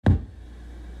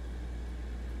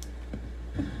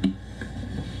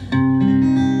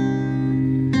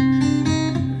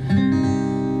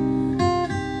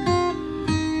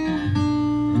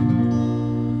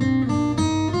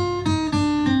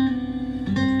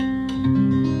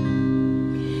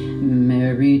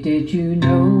did you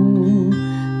know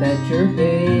that your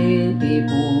baby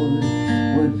boy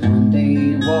would one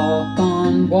day walk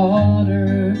on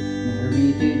water?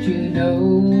 Mary, did you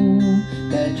know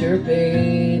that your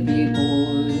baby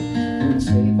boy would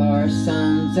save our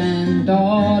sons and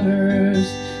daughters?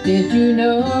 Did you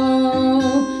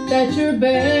know that your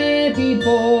baby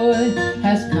boy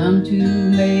has come to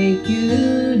make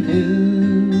you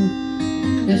new?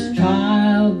 This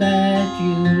child that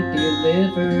you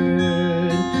delivered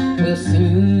will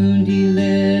soon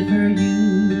deliver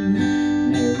you.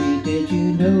 Mary, did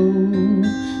you know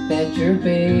that your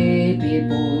baby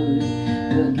boy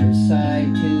will give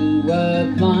sight to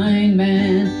a blind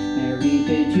man? Mary,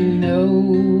 did you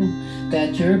know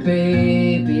that your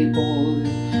baby boy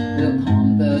will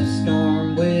calm the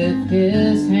storm with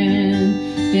his hand?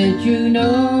 Did you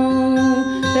know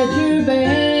that your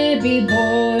baby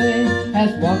boy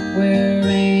has walked where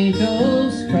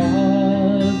angels trod?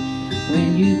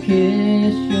 When you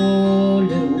kiss your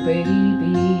little baby,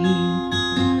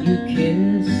 you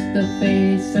kiss the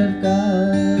face of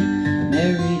God.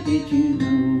 Mary, did you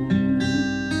know?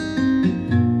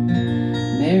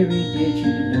 Mary, did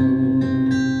you know?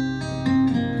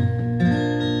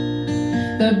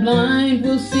 The blind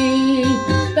will see,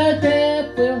 the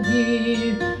deaf will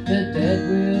hear, the dead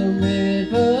will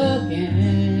live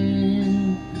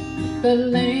again. The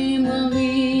lame will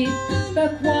leap,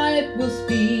 the quiet will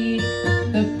speak,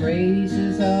 the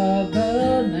praises of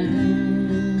the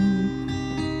Lamb.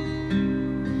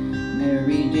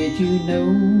 Mary, did you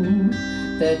know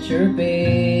that your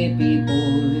baby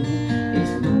boy is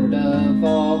Lord of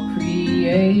all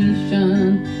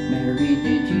creation? Mary,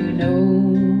 did you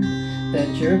know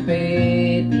that your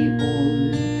baby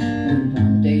boy will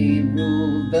one day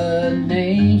rule the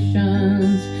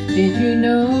nations? Did you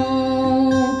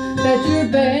know that your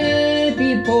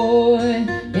baby boy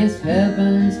is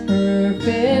heaven's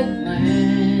perfect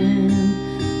lamb?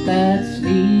 That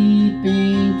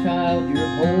sleeping child you're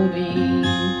holding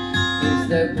is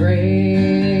the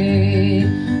great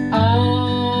I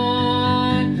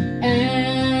am.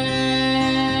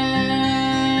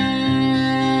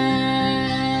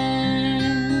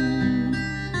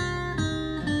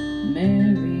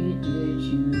 Mary, did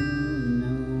you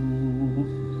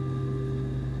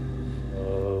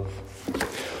know?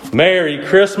 Merry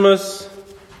Christmas.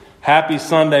 Happy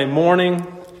Sunday morning.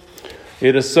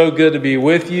 It is so good to be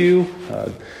with you.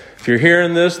 If you're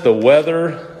hearing this, the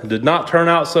weather did not turn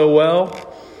out so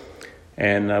well,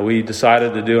 and we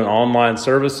decided to do an online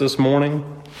service this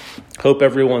morning. Hope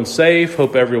everyone's safe.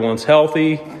 Hope everyone's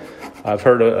healthy. I've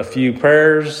heard a few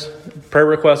prayer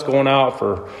requests going out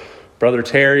for Brother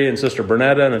Terry and Sister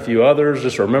Bernetta and a few others.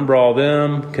 Just remember all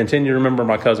them. Continue to remember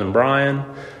my cousin Brian.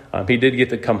 He did get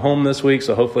to come home this week,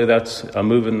 so hopefully that's a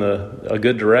move in a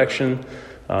good direction.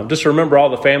 Just remember all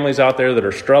the families out there that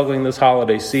are struggling this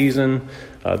holiday season,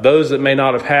 those that may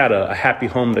not have had a happy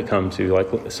home to come to,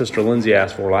 like Sister Lindsay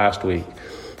asked for last week.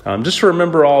 Just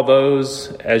remember all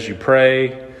those as you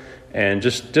pray, and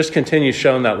just continue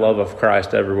showing that love of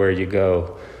Christ everywhere you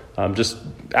go. Just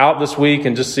out this week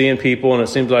and just seeing people, and it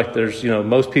seems like there's,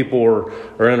 most people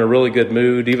are in a really good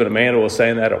mood. Even Amanda was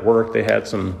saying that at work. They had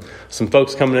some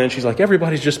folks coming in. She's like,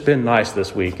 everybody's just been nice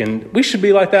this week. And we should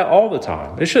be like that all the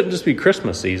time. It shouldn't just be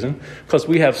Christmas season, because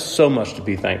we have so much to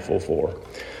be thankful for.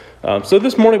 So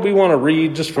this morning we want to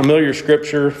read just familiar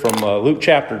scripture from Luke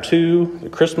chapter 2, the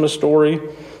Christmas story.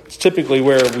 It's typically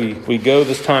where we go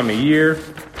this time of year.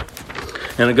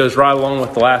 And it goes right along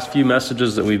with the last few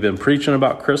messages that we've been preaching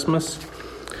about Christmas.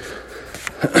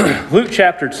 Luke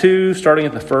chapter 2, starting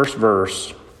at the first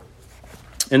verse.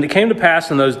 And it came to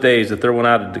pass in those days that there went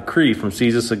out a decree from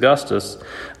Caesar Augustus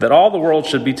that all the world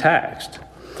should be taxed.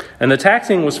 And the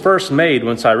taxing was first made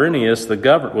when Cyrenius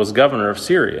was governor of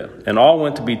Syria, and all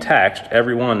went to be taxed,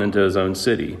 every one into his own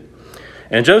city.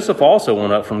 And Joseph also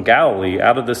went up from Galilee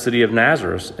out of the city of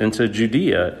Nazareth into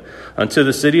Judea, unto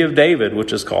the city of David,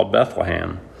 which is called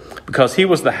Bethlehem, because he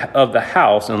was of the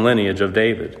house and lineage of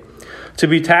David, to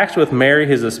be taxed with Mary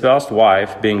his espoused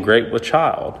wife, being great with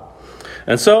child.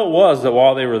 And so it was that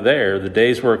while they were there, the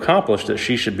days were accomplished that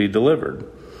she should be delivered.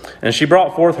 And she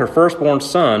brought forth her firstborn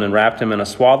son, and wrapped him in a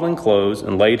swaddling clothes,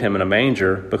 and laid him in a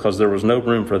manger, because there was no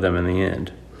room for them in the inn.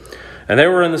 And they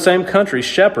were in the same country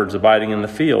shepherds abiding in the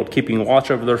field, keeping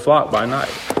watch over their flock by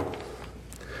night.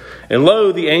 And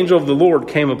lo, the angel of the Lord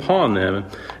came upon them,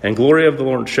 and glory of the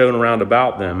Lord shone around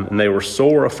about them, and they were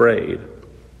sore afraid.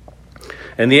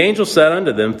 And the angel said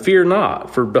unto them, Fear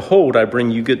not, for behold, I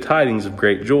bring you good tidings of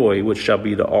great joy, which shall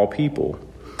be to all people.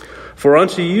 For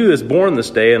unto you is born this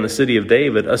day in the city of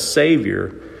David a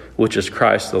Savior, which is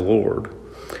Christ the Lord.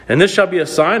 And this shall be a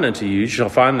sign unto you. You shall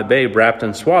find the babe wrapped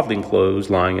in swaddling clothes,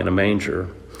 lying in a manger.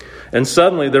 And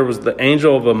suddenly there was the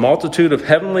angel of a multitude of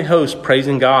heavenly hosts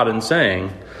praising God and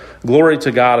saying, Glory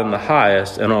to God in the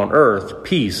highest, and on earth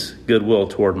peace, goodwill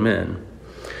toward men.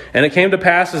 And it came to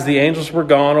pass, as the angels were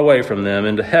gone away from them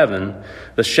into heaven,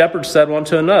 the shepherds said one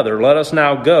to another, Let us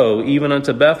now go even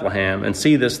unto Bethlehem, and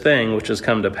see this thing which has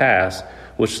come to pass,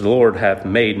 which the Lord hath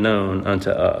made known unto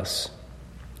us.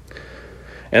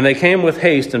 And they came with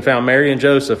haste and found Mary and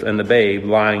Joseph and the babe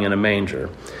lying in a manger.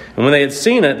 And when they had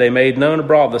seen it, they made known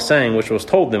abroad the saying which was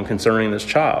told them concerning this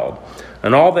child.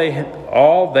 And all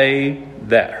they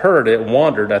that heard it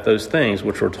wondered at those things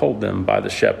which were told them by the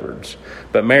shepherds.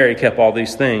 But Mary kept all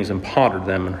these things and pondered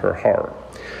them in her heart.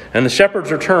 And the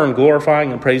shepherds returned,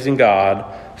 glorifying and praising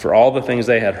God for all the things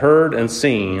they had heard and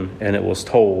seen, and it was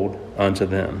told unto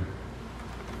them.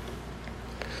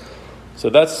 So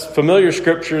that's familiar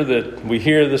scripture that we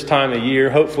hear this time of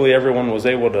year. Hopefully everyone was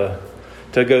able to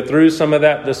go through some of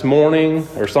that this morning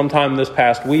or sometime this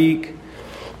past week,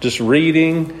 just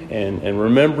reading and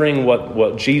remembering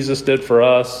what Jesus did for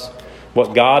us,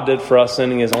 what God did for us,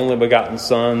 sending his only begotten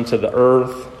Son to the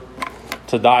earth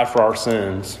to die for our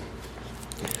sins.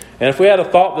 And if we had a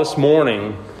thought this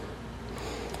morning,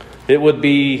 it would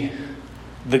be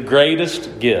the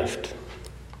greatest gift.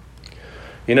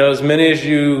 You know, as many as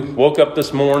you woke up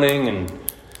this morning and,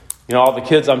 all the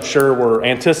kids I'm sure were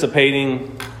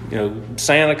anticipating,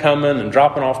 Santa coming and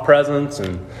dropping off presents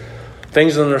and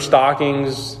things in their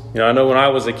stockings. I know when I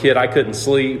was a kid, I couldn't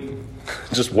sleep,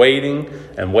 just waiting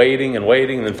and waiting and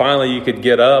waiting. And then finally you could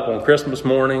get up on Christmas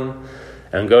morning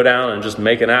and go down and just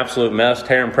make an absolute mess,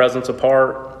 tearing presents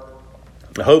apart.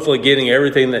 Hopefully getting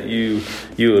everything that you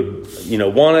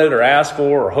would, wanted or asked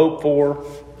for or hoped for.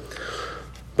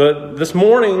 But this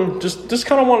morning, just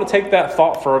kind of want to take that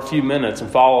thought for a few minutes and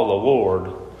follow the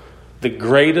Lord. The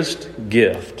greatest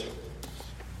gift.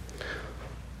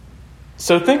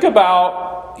 So think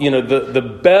about,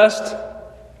 the best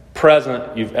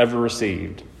present you've ever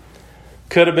received.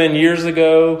 Could have been years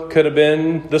ago, could have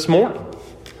been this morning.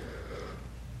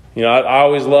 I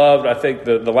always loved, I think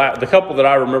the couple that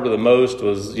I remember the most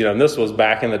was, and this was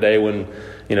back in the day when,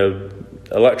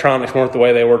 electronics weren't the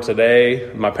way they were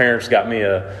today. My parents got me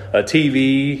a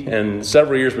TV, and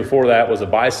several years before that was a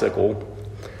bicycle.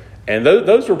 And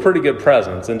those were pretty good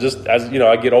presents. And just as,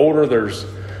 I get older,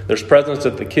 there's presents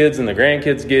that the kids and the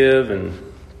grandkids give,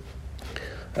 and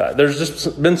there's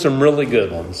just been some really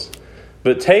good ones.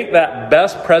 But take that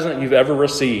best present you've ever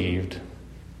received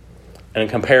and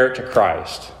compare it to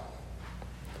Christ.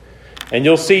 And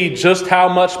you'll see just how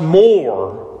much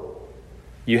more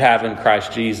you have in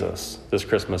Christ Jesus this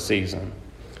Christmas season.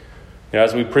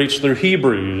 As we preach through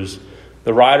Hebrews,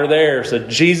 the writer there said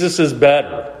Jesus is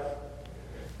better.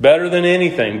 Better than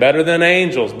anything, better than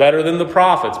angels, better than the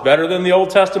prophets, better than the Old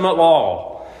Testament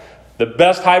law. The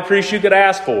best high priest you could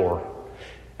ask for.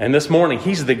 And this morning,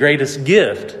 he's the greatest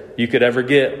gift you could ever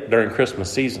get during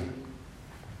Christmas season.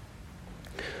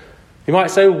 You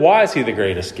might say, why is he the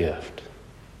greatest gift?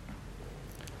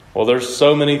 Well, there's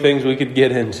so many things we could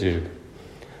get into.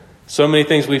 So many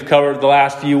things we've covered the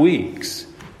last few weeks.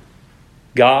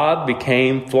 God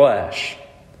became flesh.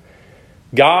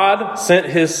 God sent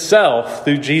his self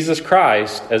through Jesus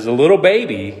Christ as a little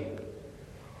baby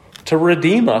to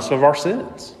redeem us of our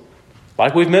sins.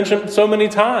 Like we've mentioned so many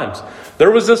times,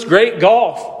 there was this great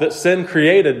gulf that sin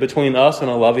created between us and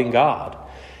a loving God.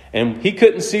 And he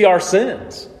couldn't see our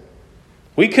sins.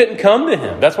 We couldn't come to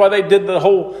him. That's why they did the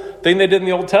whole thing they did in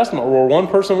the Old Testament, where one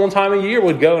person one time a year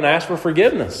would go and ask for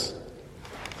forgiveness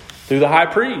through the high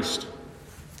priest.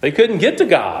 They couldn't get to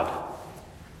God.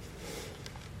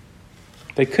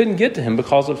 They couldn't get to him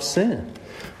because of sin.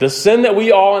 The sin that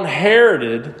we all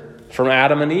inherited from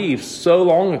Adam and Eve so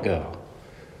long ago.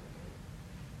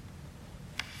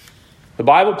 The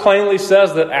Bible plainly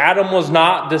says that Adam was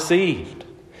not deceived.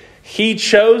 He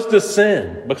chose to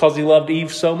sin because he loved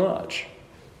Eve so much.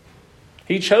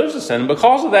 He chose to sin. And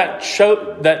because of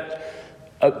that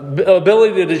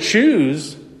ability to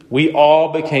choose, we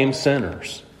all became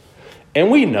sinners.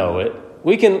 And we know it.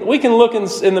 We can look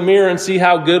in the mirror and see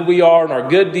how good we are in our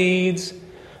good deeds.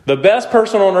 The best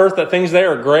person on earth that thinks they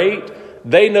are great,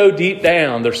 they know deep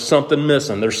down there's something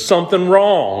missing. There's something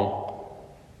wrong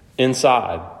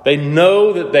inside. They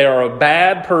know that they are a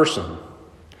bad person.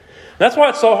 That's why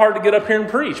it's so hard to get up here and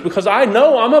preach, because I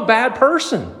know I'm a bad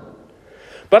person.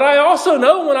 But I also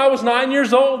know when I was 9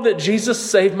 years old that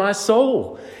Jesus saved my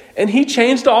soul. And he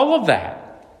changed all of that.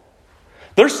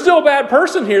 There's still a bad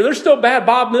person here. There's still bad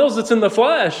Bob Mills that's in the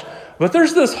flesh. But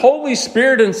there's this Holy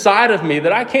Spirit inside of me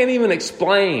that I can't even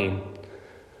explain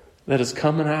that is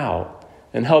coming out.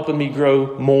 and helping me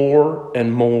grow more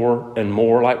and more and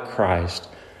more like Christ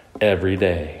every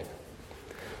day.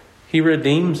 He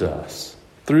redeems us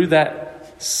through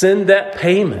that sin debt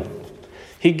payment.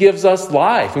 He gives us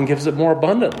life and gives it more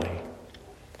abundantly.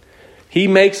 He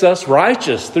makes us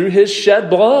righteous through his shed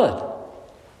blood.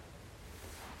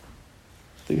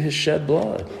 Through his shed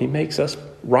blood, he makes us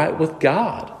right with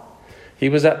God. He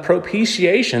was that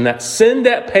propitiation, that sin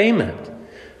debt payment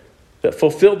that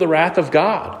fulfilled the wrath of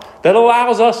God, that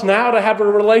allows us now to have a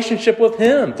relationship with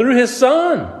him through his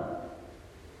Son.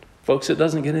 Folks, it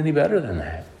doesn't get any better than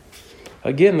that.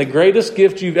 Again, the greatest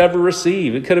gift you've ever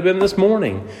received, it could have been this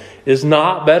morning, is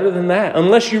not better than that.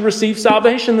 Unless you receive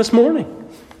salvation this morning.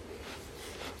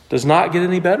 Does not get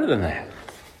any better than that.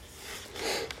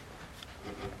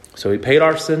 So he paid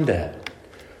our sin debt.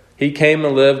 He came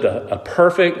and lived a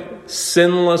perfect,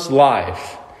 sinless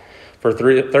life for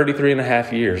 33 and a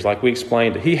half years, like we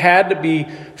explained. He had to be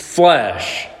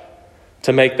flesh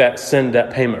to make that sin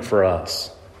debt payment for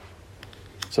us.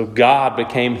 So God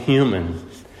became human.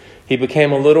 He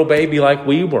became a little baby like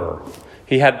we were.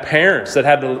 He had parents that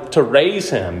had to raise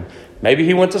him. Maybe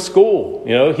he went to school.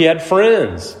 He had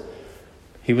friends.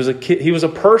 He was a kid. He was a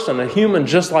person, a human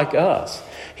just like us.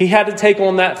 He had to take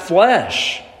on that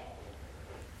flesh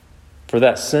for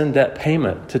that sin debt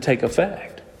payment to take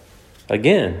effect.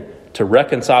 Again, to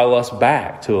reconcile us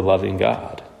back to a loving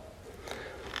God.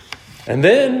 And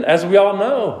then, as we all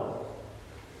know,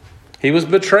 he was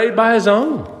betrayed by his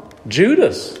own,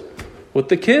 Judas, with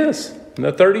the kiss and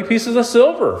the 30 pieces of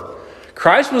silver.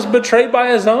 Christ was betrayed by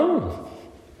his own,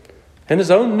 and his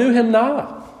own knew him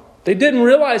not. They didn't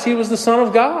realize he was the Son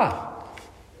of God.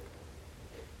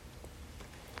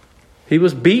 He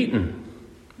was beaten,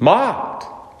 mocked,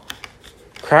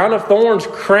 crown of thorns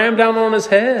crammed down on his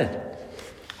head.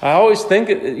 I always think,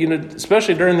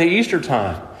 especially during the Easter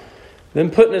time,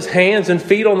 them putting his hands and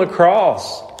feet on the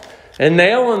cross and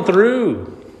nailing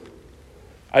through.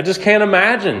 I just can't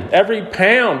imagine. Every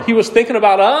pound, he was thinking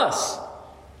about us.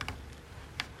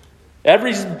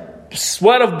 Every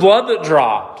sweat of blood that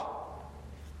dropped,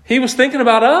 he was thinking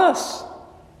about us.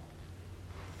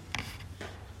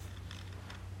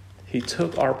 He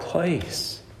took our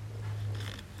place.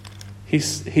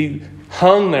 He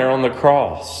hung there on the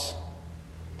cross.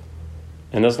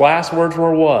 And his last words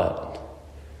were what?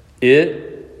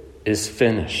 It is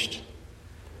finished.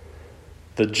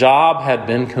 The job had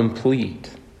been complete.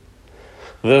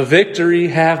 The victory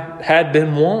had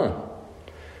been won.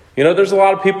 There's a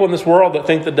lot of people in this world that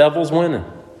think the devil's winning.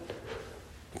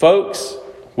 Folks,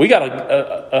 we got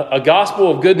a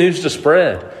gospel of good news to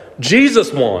spread.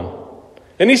 Jesus won.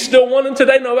 And he's still winning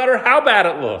today, no matter how bad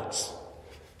it looks.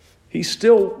 He's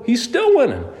still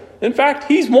winning. In fact,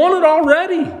 he's won it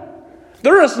already.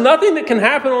 There is nothing that can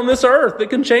happen on this earth that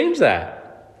can change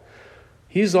that.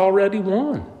 He's already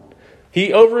won.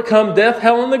 He overcome death,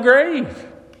 hell, and the grave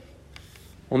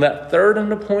on that third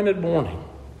and appointed morning.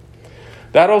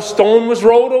 That old stone was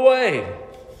rolled away,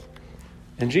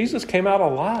 and Jesus came out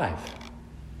alive.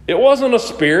 It wasn't a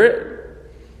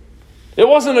spirit. It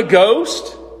wasn't a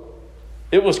ghost.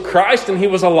 It was Christ, and he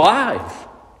was alive.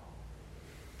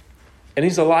 And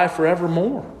he's alive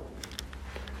forevermore.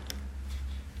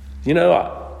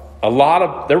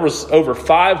 There was over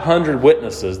 500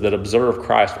 witnesses that observed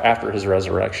Christ after his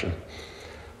resurrection.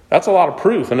 That's a lot of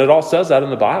proof, and it all says that in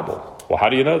the Bible. Well, how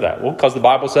do you know that? Well, because the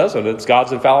Bible says it. It's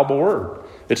God's infallible word.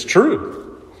 It's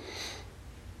true.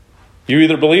 You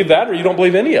either believe that or you don't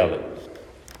believe any of it.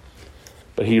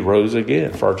 But he rose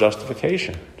again for our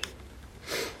justification.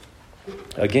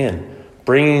 Again,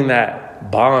 bringing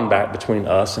that bond back between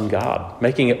us and God,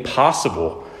 making it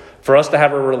possible for us to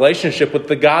have a relationship with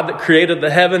the God that created the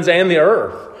heavens and the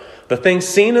earth, the things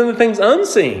seen and the things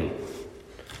unseen.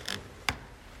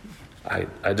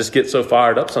 I just get so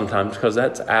fired up sometimes because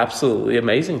that's absolutely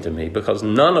amazing to me, because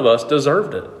none of us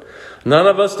deserved it. None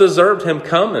of us deserved him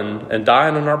coming and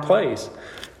dying in our place.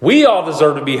 We all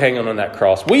deserve to be hanging on that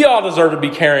cross. We all deserve to be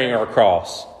carrying our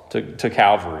cross to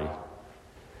Calvary,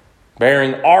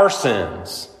 bearing our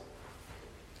sins.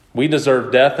 We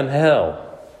deserve death and hell.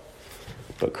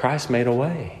 But Christ made a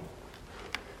way.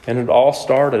 And it all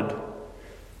started,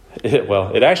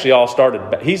 it actually all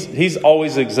started, he's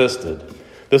always existed.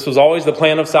 This was always the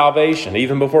plan of salvation,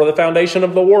 even before the foundation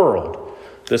of the world.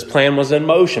 This plan was in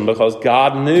motion because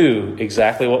God knew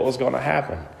exactly what was going to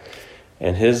happen.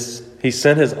 And he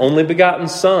sent his only begotten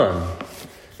Son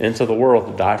into the world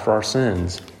to die for our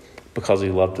sins because he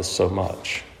loved us so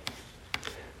much.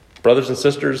 Brothers and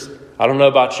sisters, I don't know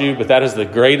about you, but that is the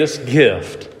greatest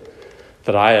gift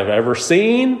that I have ever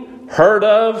seen, heard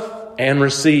of, and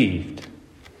received.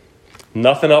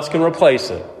 Nothing else can replace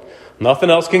it. Nothing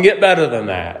else can get better than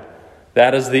that.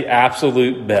 That is the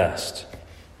absolute best.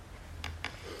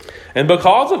 And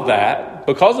because of that,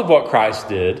 because of what Christ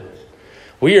did,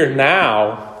 we are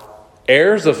now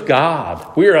heirs of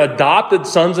God. We are adopted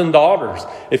sons and daughters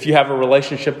if you have a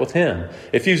relationship with Him.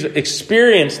 If you've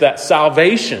experienced that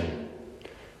salvation,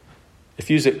 if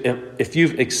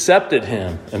you've accepted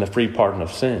Him and the free pardon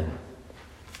of sin,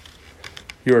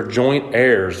 you are joint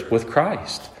heirs with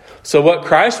Christ. So what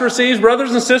Christ receives,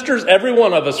 brothers and sisters, every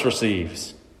one of us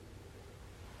receives.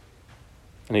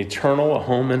 An eternal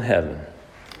home in heaven.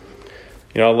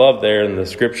 I love there in the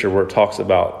scripture where it talks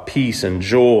about peace and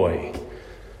joy.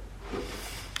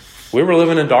 We were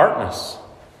living in darkness.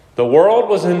 The world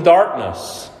was in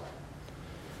darkness.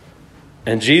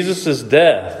 And Jesus'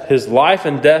 death, His life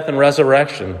and death and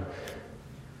resurrection,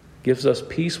 gives us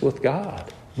peace with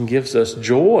God and gives us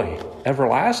joy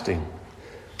everlasting.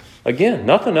 Again,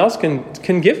 nothing else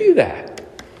can give you that.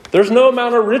 There's no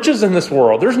amount of riches in this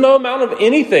world. There's no amount of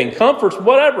anything, comforts,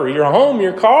 whatever, your home,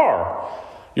 your car.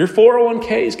 Your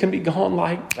 401ks can be gone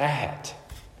like that.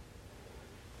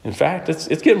 In fact, it's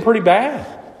getting pretty bad.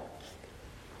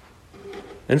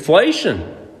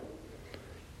 Inflation.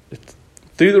 It's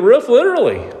through the roof,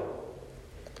 literally.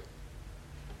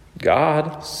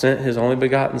 God sent His only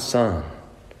begotten Son.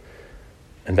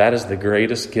 And that is the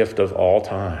greatest gift of all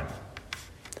time.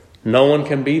 No one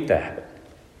can beat that.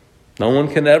 No one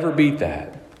can ever beat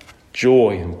that.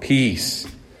 Joy and peace.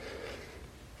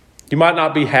 You might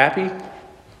not be happy.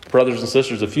 Brothers and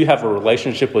sisters, if you have a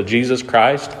relationship with Jesus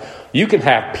Christ, you can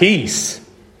have peace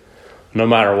no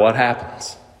matter what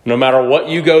happens, no matter what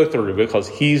you go through, because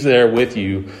He's there with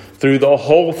you through the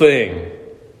whole thing,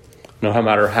 no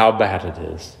matter how bad it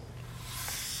is.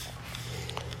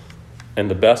 And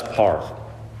the best part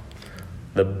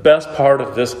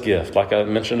of this gift, like I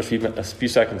mentioned a few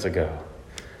seconds ago,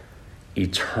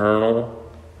 eternal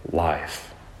life.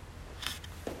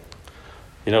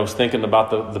 I was thinking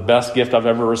about the best gift I've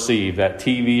ever received, that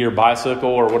TV or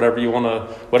bicycle or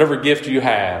whatever gift you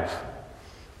have.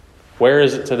 Where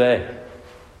is it today?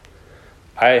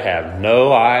 I have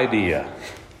no idea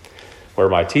where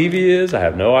my TV is. I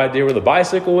have no idea where the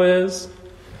bicycle is.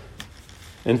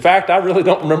 In fact, I really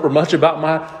don't remember much about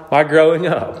my growing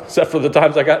up, except for the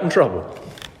times I got in trouble.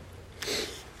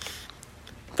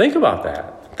 Think about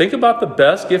that. Think about the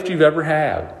best gift you've ever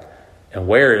had. And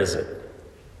where is it?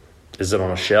 Is it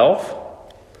on a shelf?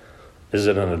 Is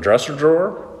it in a dresser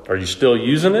drawer? Are you still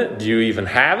using it? Do you even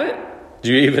have it?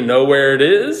 Do you even know where it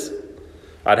is?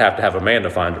 I'd have to have a man to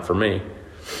find it for me.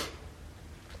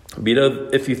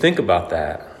 But if you think about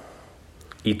that,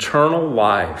 eternal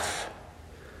life,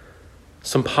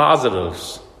 some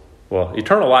positives. Well,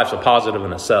 eternal life's a positive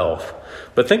in itself.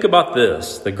 But think about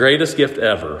this, the greatest gift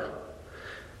ever.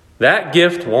 That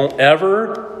gift won't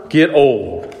ever get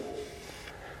old.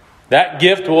 That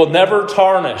gift will never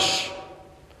tarnish.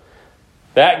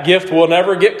 That gift will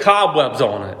never get cobwebs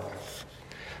on it.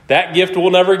 That gift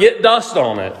will never get dust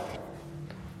on it.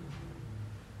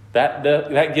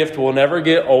 That gift will never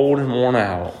get old and worn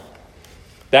out.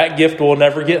 That gift will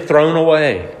never get thrown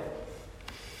away.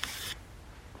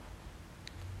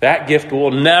 That gift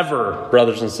will never,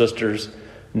 brothers and sisters,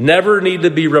 never need to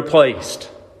be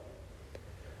replaced.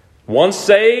 Once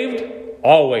saved,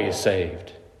 always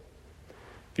saved.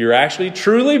 If you're actually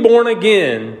truly born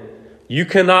again, you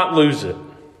cannot lose it.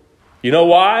 You know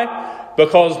why?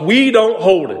 Because we don't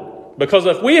hold it. Because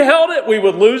if we held it, we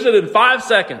would lose it in 5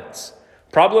 seconds.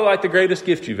 Probably like the greatest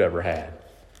gift you've ever had.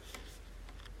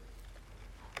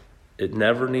 It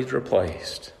never needs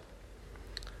replaced.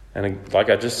 And like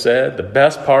I just said, the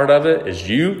best part of it is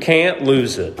you can't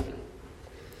lose it.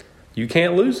 You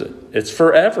can't lose it. It's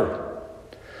forever.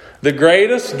 The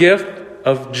greatest gift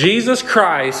of Jesus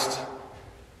Christ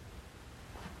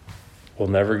will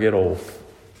never get old,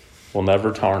 will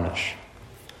never tarnish.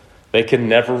 They can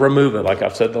never remove it, like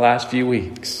I've said the last few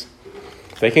weeks.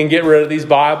 They can get rid of these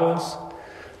Bibles.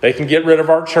 They can get rid of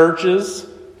our churches.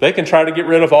 They can try to get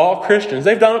rid of all Christians.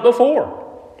 They've done it before.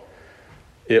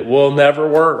 It will never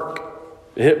work.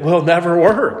 It will never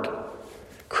work.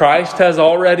 Christ has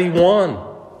already won.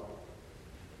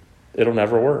 It'll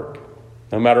never work.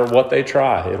 No matter what they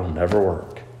try, it'll never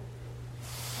work.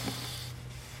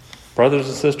 Brothers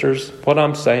and sisters, what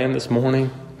I'm saying this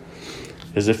morning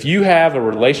is if you have a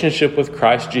relationship with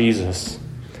Christ Jesus,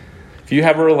 if you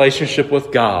have a relationship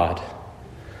with God,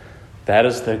 that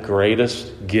is the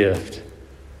greatest gift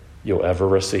you'll ever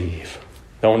receive.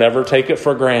 Don't ever take it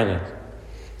for granted.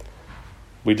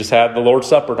 We just had the Lord's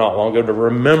Supper not long ago to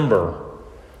remember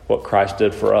what Christ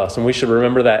did for us. And we should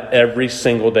remember that every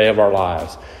single day of our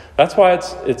lives. That's why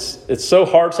it's so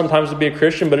hard sometimes to be a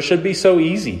Christian, but it should be so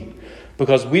easy,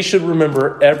 because we should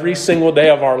remember every single day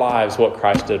of our lives what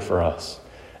Christ did for us.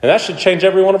 And that should change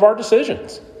every one of our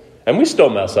decisions. And we still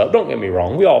mess up, don't get me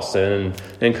wrong. We all sin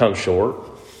and come short.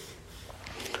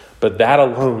 But that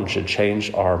alone should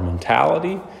change our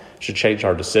mentality, should change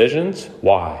our decisions.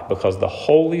 Why? Because the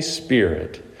Holy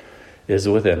Spirit is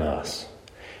within us.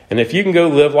 And if you can go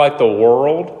live like the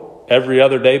world every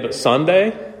other day but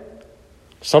Sunday,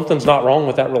 something's not wrong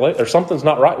with that or something's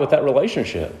not right with that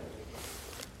relationship.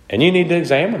 And you need to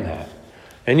examine that.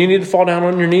 And you need to fall down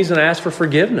on your knees and ask for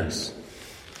forgiveness.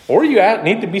 Or you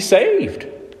need to be saved.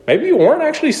 Maybe you weren't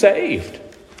actually saved.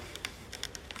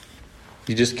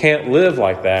 You just can't live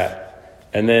like that.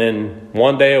 And then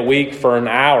one day a week for an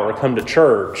hour come to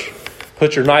church,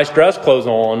 put your nice dress clothes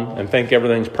on, and think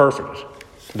everything's perfect.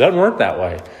 It doesn't work that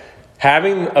way.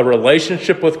 Having a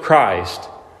relationship with Christ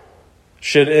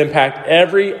should impact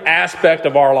every aspect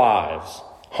of our lives.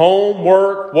 Home,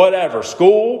 work, whatever,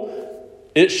 school,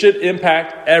 it should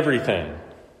impact everything.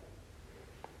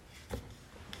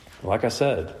 Like I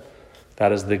said,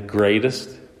 that is the greatest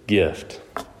gift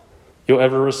you'll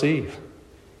ever receive.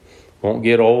 Won't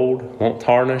get old, won't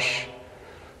tarnish,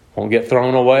 won't get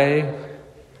thrown away,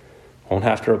 won't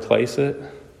have to replace it.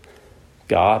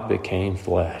 God became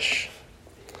flesh,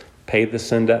 paid the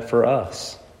sin debt for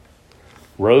us,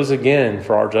 rose again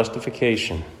for our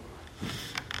justification,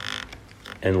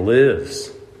 and lives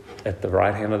at the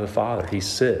right hand of the Father. He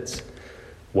sits,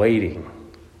 waiting.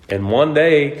 And one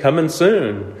day, coming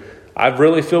soon, I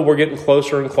really feel we're getting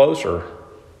closer and closer.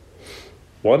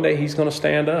 One day he's going to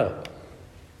stand up.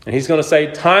 And he's going to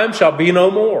say, time shall be no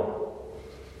more.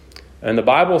 And the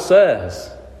Bible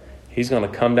says he's going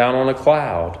to come down on a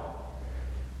cloud.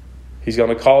 He's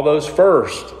going to call those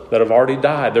first that have already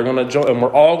died. They're going to join, and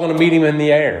we're all going to meet him in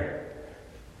the air.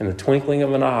 In the twinkling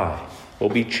of an eye, we'll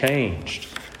be changed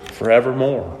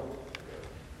forevermore.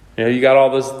 You know, you got all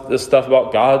this stuff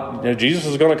about God. You know, Jesus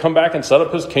is going to come back and set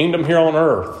up his kingdom here on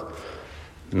earth.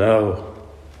 No.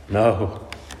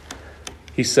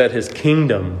 He said his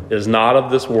kingdom is not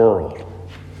of this world.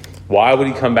 Why would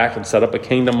he come back and set up a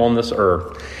kingdom on this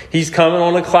earth? He's coming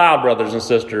on a cloud, brothers and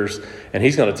sisters, and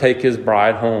he's going to take his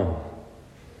bride home.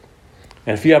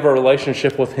 And if you have a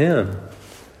relationship with him,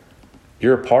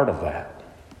 you're a part of that.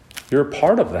 You're a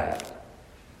part of that.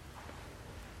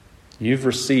 You've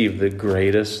received the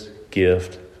greatest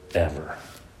gift ever.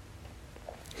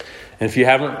 And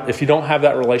if you don't have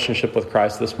that relationship with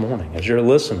Christ this morning, as you're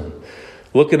listening,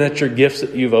 looking at your gifts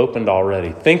that you've opened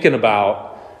already, thinking about,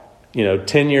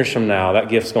 10 years from now, that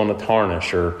gift's going to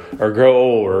tarnish or grow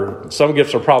old, or some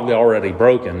gifts are probably already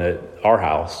broken at our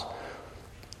house.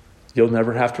 You'll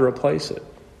never have to replace it.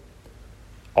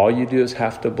 All you do is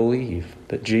have to believe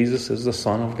that Jesus is the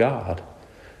Son of God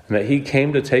and that he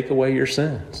came to take away your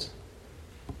sins.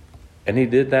 And he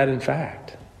did that in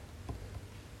fact.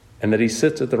 And that he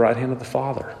sits at the right hand of the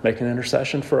Father, making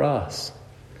intercession for us.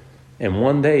 And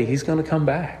one day he's going to come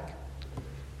back.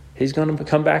 He's going to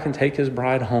come back and take his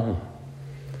bride home.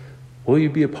 Will you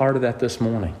be a part of that this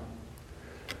morning?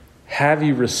 Have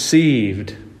you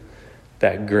received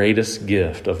that greatest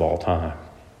gift of all time?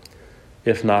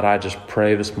 If not, I just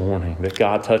pray this morning that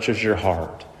God touches your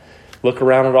heart. Look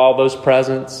around at all those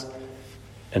presents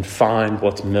and find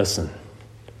what's missing.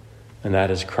 And that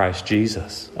is Christ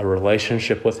Jesus, a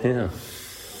relationship with him.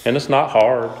 And it's not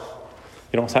hard.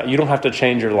 You don't have to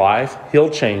change your life. He'll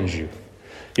change you.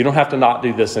 You don't have to not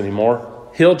do this anymore.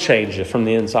 He'll change you from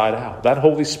the inside out. That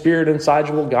Holy Spirit inside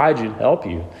you will guide you and help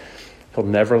you. He'll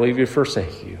never leave you,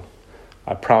 forsake you.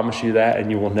 I promise you that,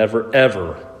 and you will never,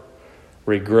 ever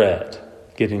regret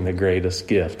getting the greatest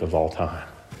gift of all time.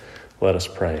 Let us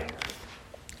pray.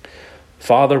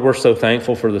 Father, we're so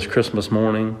thankful for this Christmas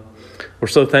morning. We're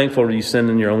so thankful that you sent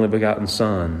in your only begotten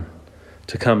Son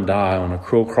to come die on a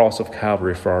cruel cross of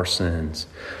Calvary for our sins,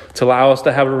 to allow us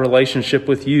to have a relationship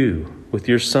with you, with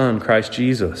your Son, Christ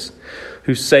Jesus,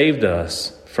 who saved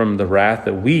us from the wrath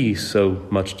that we so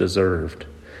much deserved.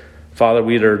 Father,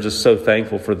 we are just so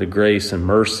thankful for the grace and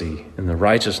mercy and the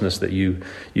righteousness that you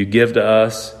give to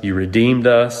us. You redeemed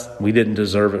us. We didn't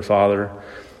deserve it, Father,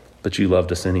 but you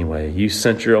loved us anyway. You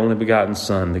sent your only begotten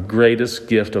Son, the greatest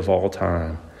gift of all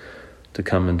time, to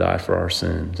come and die for our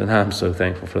sins. And I'm so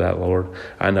thankful for that, Lord.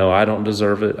 I know I don't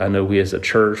deserve it. I know we as a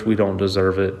church, we don't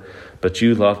deserve it, but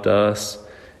you loved us.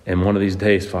 And one of these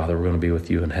days, Father, we're going to be with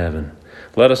you in heaven.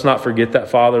 Let us not forget that,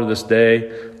 Father, this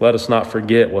day. Let us not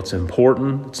forget what's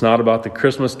important. It's not about the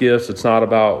Christmas gifts. It's not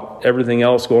about everything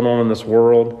else going on in this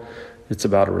world. It's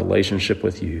about a relationship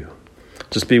with you.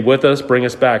 Just be with us. Bring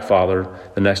us back, Father,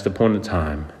 the next appointed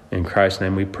time. In Christ's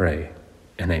name we pray.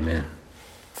 and amen.